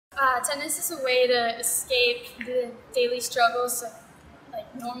Tennis is a way to escape the daily struggles of like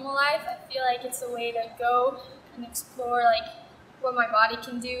normal life. I feel like it's a way to go and explore like what my body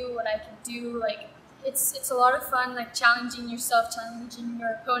can do, what I can do. Like it's a lot of fun, like challenging yourself, challenging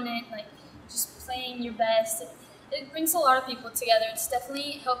your opponent, like just playing your best. It brings a lot of people together. It's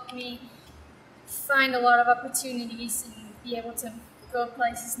definitely helped me find a lot of opportunities and be able to go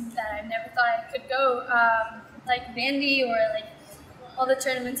places that I never thought I could go, like bandy or like all the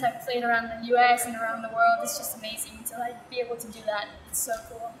tournaments I've played around the U.S. and around the world. It's just amazing to like be able to do that. It's so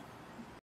cool.